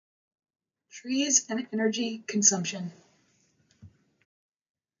Trees and energy consumption.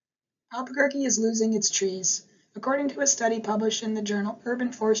 Albuquerque is losing its trees. According to a study published in the journal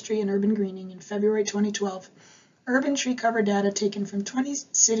Urban Forestry and Urban Greening in February 2012, urban tree cover data taken from 20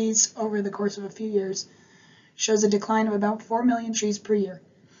 cities over the course of a few years shows a decline of about 4 million trees per year.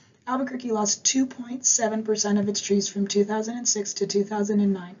 Albuquerque lost 2.7% of its trees from 2006 to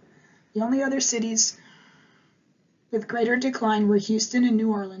 2009. The only other cities with greater decline were Houston and New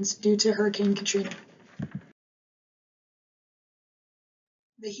Orleans due to Hurricane Katrina.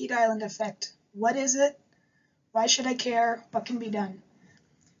 The heat island effect. What is it? Why should I care? What can be done?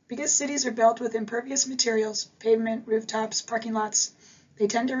 Because cities are built with impervious materials, pavement, rooftops, parking lots, they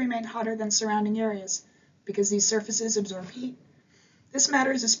tend to remain hotter than surrounding areas because these surfaces absorb heat. This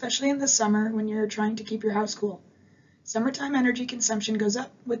matters especially in the summer when you're trying to keep your house cool. Summertime energy consumption goes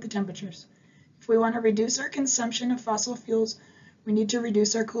up with the temperatures. If we want to reduce our consumption of fossil fuels, we need to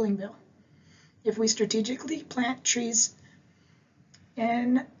reduce our cooling bill. If we strategically plant trees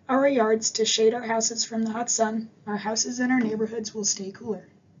in our yards to shade our houses from the hot sun, our houses and our neighborhoods will stay cooler.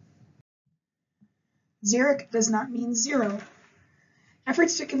 Xeric does not mean zero.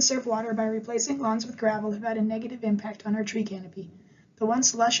 Efforts to conserve water by replacing lawns with gravel have had a negative impact on our tree canopy. The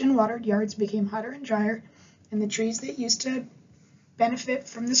once lush and watered yards became hotter and drier, and the trees that used to benefit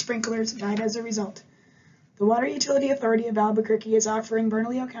from the sprinklers died as a result. The Water Utility Authority of Albuquerque is offering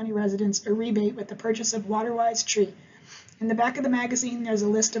Bernalillo County residents a rebate with the purchase of WaterWise tree. In the back of the magazine, there's a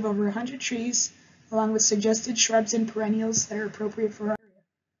list of over 100 trees, along with suggested shrubs and perennials that are appropriate for our area.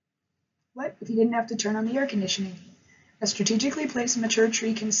 What if you didn't have to turn on the air conditioning? A strategically placed mature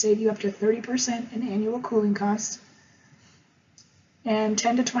tree can save you up to 30% in annual cooling costs and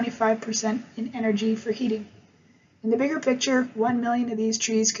 10 to 25% in energy for heating. In the bigger picture, 1 million of these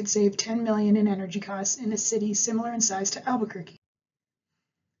trees could save 10 million in energy costs in a city similar in size to Albuquerque.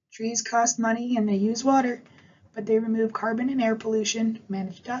 Trees cost money and they use water, but they remove carbon and air pollution,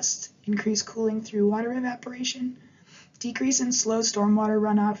 manage dust, increase cooling through water evaporation, decrease and slow stormwater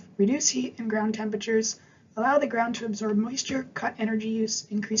runoff, reduce heat and ground temperatures, allow the ground to absorb moisture, cut energy use,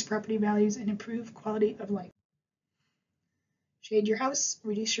 increase property values, and improve quality of life. Shade your house,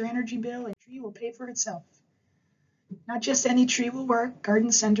 reduce your energy bill, and the tree will pay for itself. Not just any tree will work.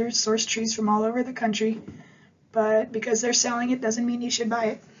 Garden centers source trees from all over the country, but because they're selling it doesn't mean you should buy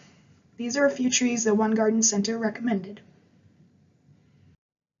it. These are a few trees that one garden center recommended.